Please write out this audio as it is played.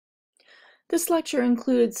This lecture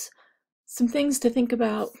includes some things to think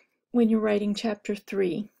about when you're writing Chapter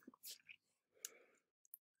 3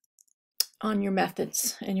 on your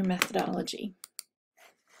methods and your methodology.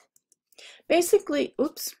 Basically,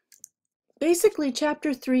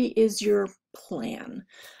 Chapter 3 is your plan.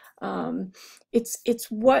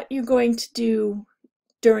 It's what you're going to do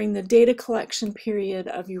during the data collection period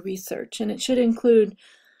of your research, and it should include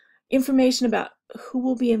information about who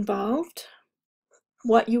will be involved,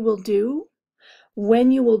 what you will do,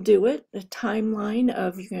 when you will do it, the timeline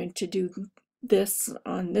of you're going to do this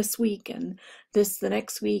on this week and this the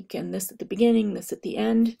next week and this at the beginning, this at the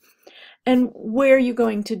end, and where you're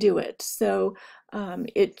going to do it. So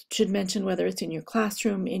it should mention whether it's in your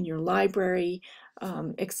classroom, in your library,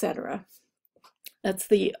 etc. That's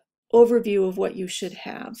the overview of what you should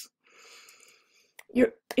have.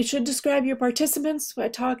 It should describe your participants. I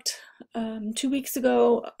talked 2 weeks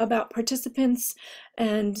ago about participants,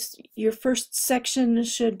 and your first section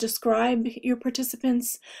should describe your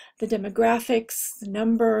participants, the demographics, the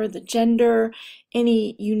number, the gender,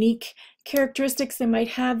 any unique characteristics they might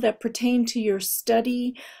have that pertain to your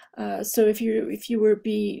study. So if you were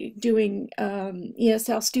doing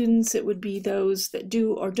ESL students, it would be those that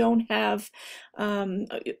do or don't have, are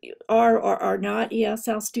or are not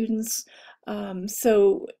ESL students.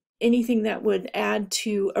 So anything that would add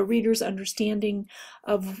to a reader's understanding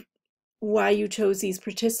of why you chose these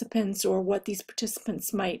participants or what these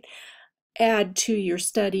participants might add to your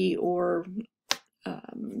study or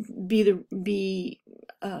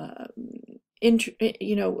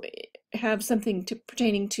have something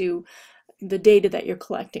pertaining to the data that you're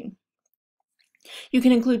collecting. You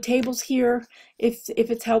can include tables here if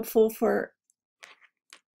it's helpful for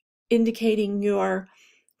indicating your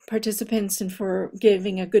participants and for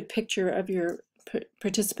giving a good picture of your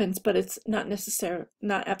participants, but it's not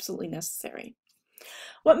absolutely necessary.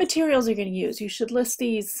 What materials are you going to use? You should list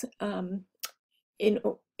these in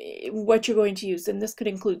what you're going to use, and this could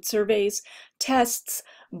include surveys, tests,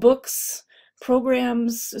 books,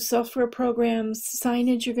 programs, software programs,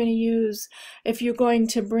 signage you're going to use. If you're going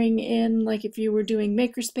to bring in, like if you were doing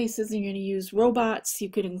makerspaces and you're going to use robots,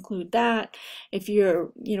 you could include that. If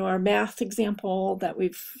you're, our math example that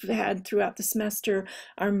we've had throughout the semester,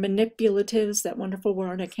 our manipulatives, that wonderful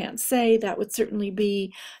word I can't say, that would certainly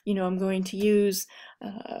be, I'm going to use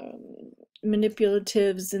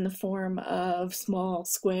manipulatives in the form of small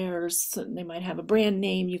squares. So they might have a brand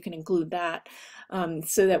name, you can include that.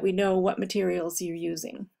 So that we know what materials you're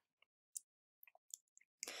using.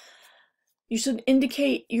 You should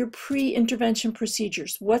indicate your pre-intervention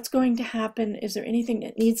procedures. What's going to happen? Is there anything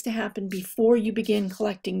that needs to happen before you begin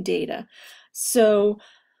collecting data? So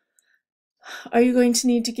are you going to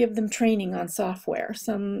need to give them training on software?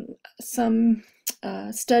 Some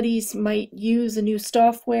studies might use a new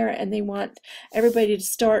software and they want everybody to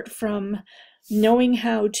start from knowing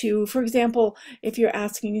how to, for example, if you're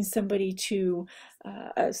asking somebody to,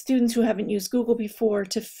 students who haven't used Google before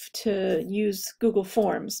to use Google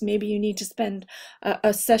Forms, maybe you need to spend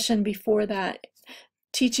a session before that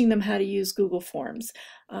teaching them how to use Google Forms.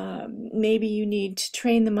 Maybe you need to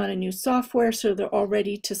train them on a new software so they're all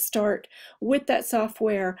ready to start with that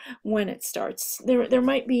software when it starts. There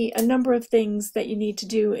might be a number of things that you need to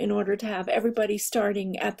do in order to have everybody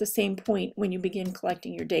starting at the same point when you begin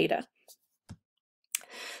collecting your data.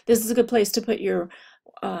 This is a good place to put your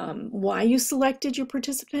why you selected your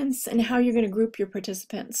participants and how you're going to group your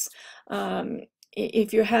participants.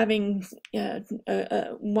 If you're having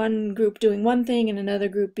one group doing one thing and another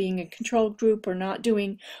group being a control group or not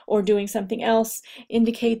doing or doing something else,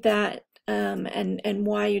 indicate that and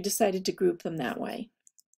why you decided to group them that way.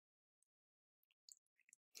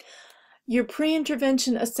 Your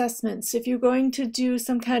pre-intervention assessments, if you're going to do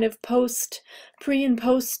some kind of pre and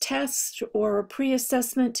post test or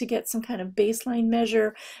pre-assessment to get some kind of baseline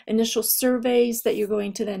measure, initial surveys that you're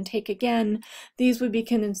going to then take again, these would be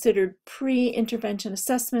considered pre-intervention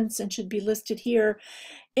assessments and should be listed here.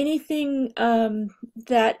 Anything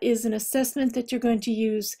that is an assessment that you're going to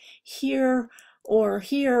use here or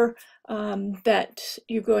here that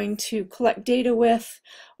you're going to collect data with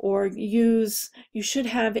or use, you should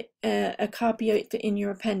have a copy in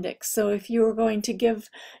your appendix. So if you're going to give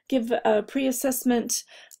a pre-assessment,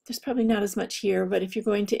 there's probably not as much here, but if you're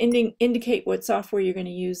going to indicate what software you're going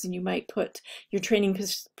to use, and you might put your training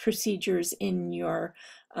procedures in your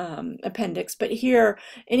appendix. But here,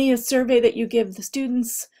 any survey that you give the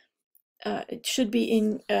students, it should be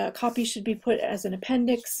in copy should be put as an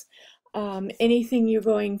appendix. Anything you're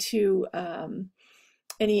going to,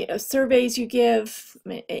 any surveys you give,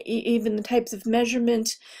 even the types of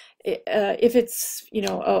measurement, if it's, you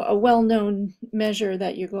know, a well-known measure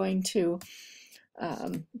that you're going to,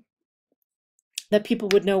 that people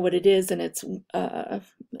would know what it is, and it's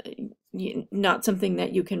not something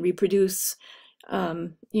that you can reproduce.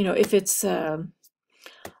 You know, if it's I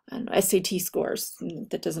don't know, SAT scores,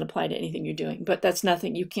 that doesn't apply to anything you're doing, but that's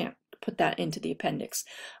nothing, you can't put that into the appendix.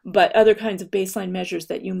 But other kinds of baseline measures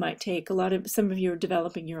that you might take, some of you are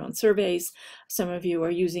developing your own surveys, some of you are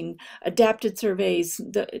using adapted surveys,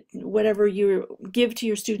 whatever you give to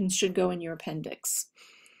your students should go in your appendix.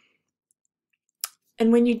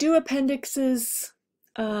 And when you do appendixes,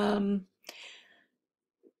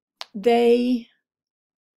 they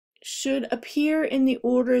should appear in the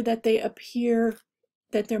order that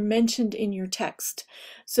they're mentioned in your text.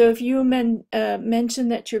 So if you mention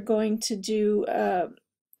that you're going to do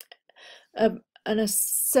an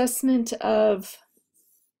assessment of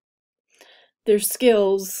their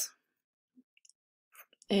skills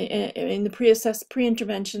in the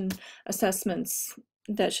pre-intervention assessments,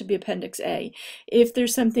 that should be Appendix A. If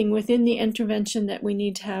there's something within the intervention that we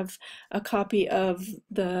need to have a copy of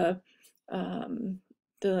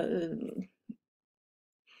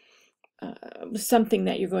something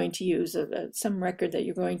that you're going to use, some record that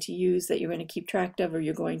you're going to use, that you're going to keep track of, or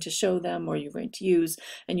you're going to show them, or you're going to use,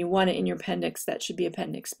 and you want it in your appendix, that should be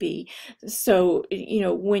Appendix B. So, you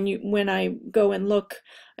know, when I go and look,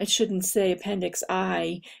 I shouldn't say Appendix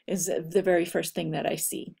I is the very first thing that I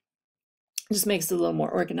see. It just makes it a little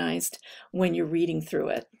more organized when you're reading through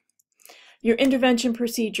it. Your intervention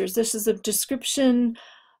procedures. This is a description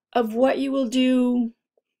of what you will do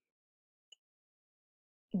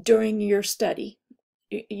during your study,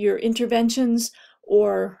 your interventions,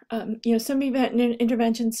 or you know, some of you have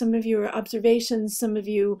interventions, some of you are observations, some of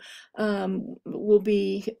you will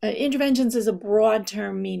be interventions is a broad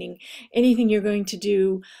term, meaning anything you're going to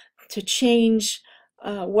do to change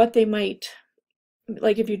what they might,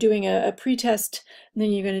 like if you're doing a pretest, and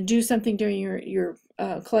then you're going to do something during your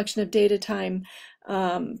collection of data time.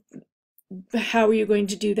 How are you going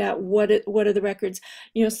to do that? What are the records?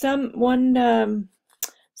 You know,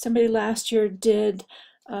 somebody last year did,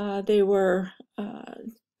 they were,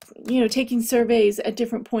 you know, taking surveys at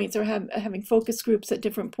different points, or having focus groups at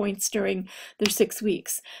different points during their 6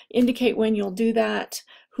 weeks. Indicate when you'll do that,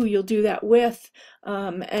 who you'll do that with,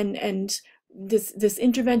 and this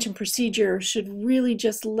intervention procedure should really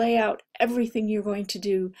just lay out everything you're going to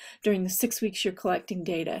do during the 6 weeks you're collecting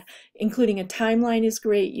data. Including a timeline is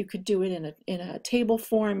great. You could do it in a table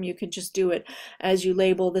form. You could just do it as you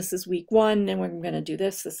label, this is week 1 and we're going to do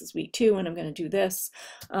this is week 2 and I'm going to do this.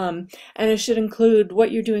 And it should include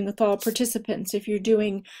what you're doing with all participants. If you're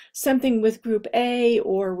doing something with group A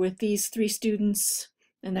or with these 3 students,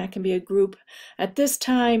 and that can be a group at this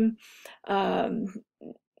time,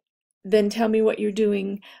 then tell me what you're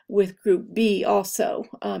doing with group B also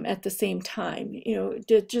at the same time. You know,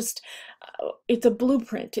 just it's a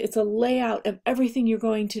blueprint, it's a layout of everything you're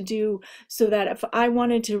going to do, so that if I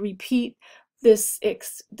wanted to repeat this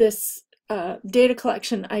data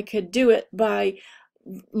collection, I could do it by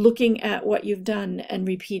looking at what you've done and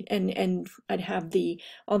repeat, and I'd have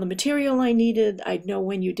all the material I needed, I'd know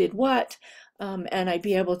when you did what, and I'd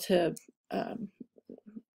be able to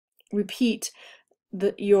repeat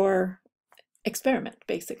your experiment,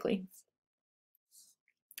 basically.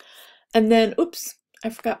 And then, oops, I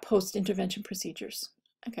forgot post-intervention procedures.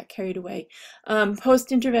 I got carried away.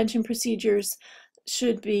 Post-intervention procedures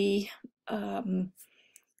should be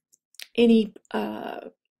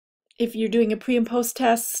if you're doing a pre and post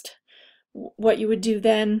test, what you would do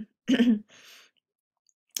then,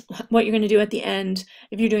 what you're going to do at the end.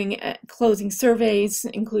 If you're doing closing surveys,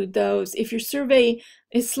 include those. If your survey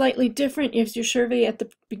is slightly different, if your survey at the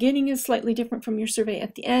beginning is slightly different from your survey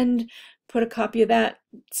at the end, put a copy of that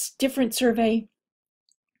different survey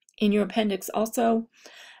in your appendix also.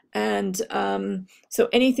 And so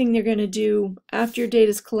anything they're going to do after your data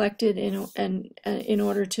is collected in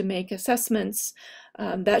order to make assessments,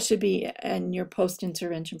 that should be in your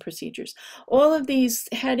post-intervention procedures. All of these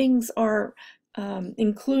headings are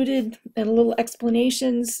included, and little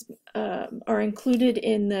explanations are included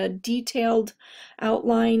in the detailed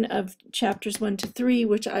outline of chapters 1 to 3,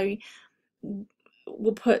 which I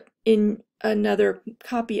will put in another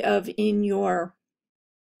copy of in your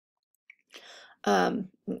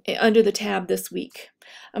under the tab this week.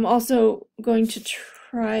 I'm also going to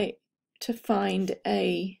try to find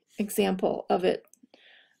an example of it.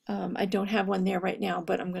 I don't have one there right now,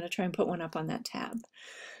 but I'm going to try and put one up on that tab.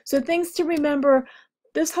 So things to remember: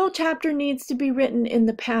 this whole chapter needs to be written in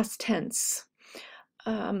the past tense.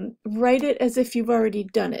 Write it as if you've already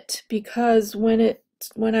done it, because when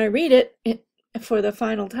I read it, for the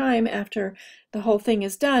final time after the whole thing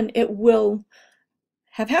is done, it will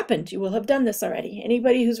have happened. You will have done this already.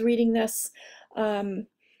 Anybody who's reading this,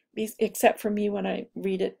 except for me when I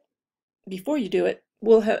read it before you do it,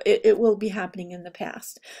 it will be happening in the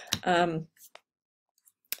past.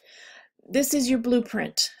 This is your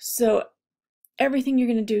blueprint. So everything you're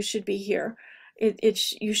going to do should be here.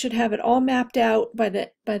 You should have it all mapped out by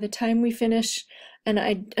the time we finish.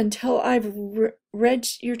 And until I've read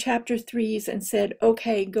your chapter 3s and said,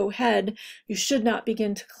 okay, go ahead, you should not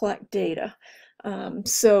begin to collect data.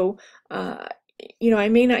 You know, I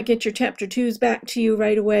may not get your chapter 2s back to you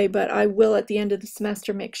right away, but I will at the end of the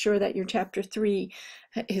semester make sure that your chapter 3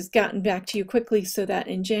 has gotten back to you quickly, so that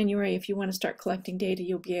in January, if you want to start collecting data,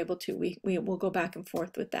 you'll be able to. We will go back and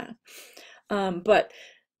forth with that. But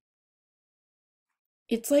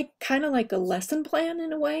it's like kind of like a lesson plan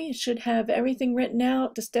in a way. It should have everything written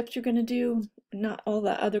out, the steps you're going to do, not all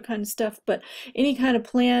that other kind of stuff, but any kind of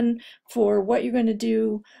plan for what you're going to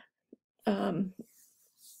do.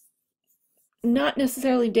 Not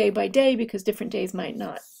necessarily day by day, because different days might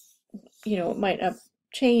not, you know, it might not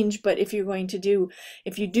change, but if you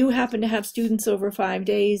do happen to have students over 5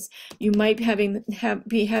 days, you might be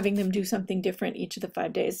having them do something different each of the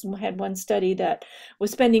 5 days. We had one study that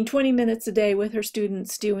was spending 20 minutes a day with her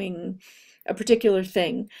students doing a particular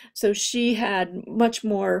thing. So she had much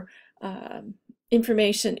more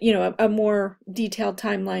information, you know, a more detailed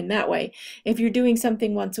timeline that way. If you're doing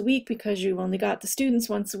something once a week because you've only got the students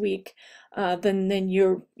once a week, then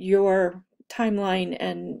your timeline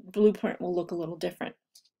and blueprint will look a little different.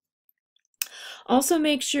 Also,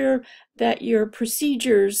 make sure that your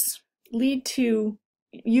procedures lead to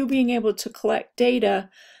you being able to collect data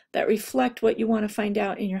that reflect what you want to find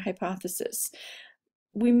out in your hypothesis.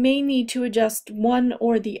 We may need to adjust one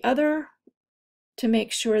or the other to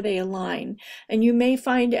make sure they align. And you may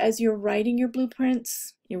find as you're writing your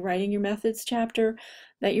blueprints, you're writing your methods chapter,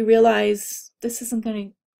 that you realize this isn't going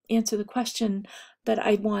to answer the question that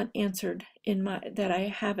I want answered that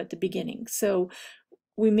I have at the beginning. So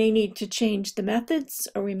we may need to change the methods,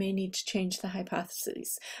 or we may need to change the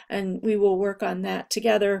hypotheses, and we will work on that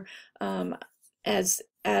together as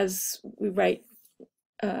we write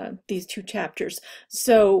these 2 chapters.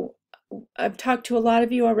 So I've talked to a lot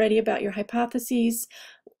of you already about your hypotheses.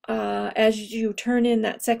 As you turn in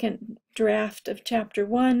that second draft of chapter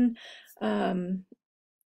 1,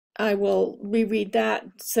 I will reread that.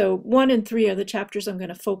 So 1 and 3 are the chapters I'm going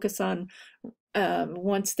to focus on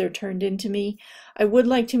once they're turned into me. I would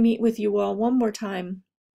like to meet with you all one more time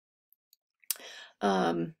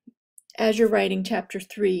as you're writing chapter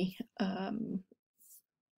 3.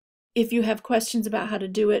 If you have questions about how to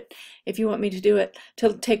do it, if you want me to do it,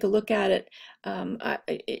 to take a look at it,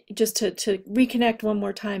 just to reconnect one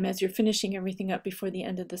more time as you're finishing everything up before the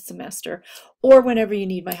end of the semester, or whenever you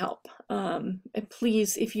need my help. And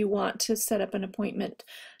please, if you want to set up an appointment,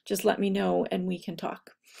 just let me know and we can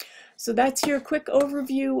talk. So that's your quick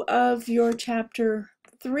overview of your chapter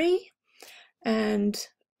 3, and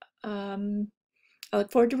I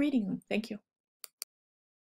look forward to reading them. Thank you.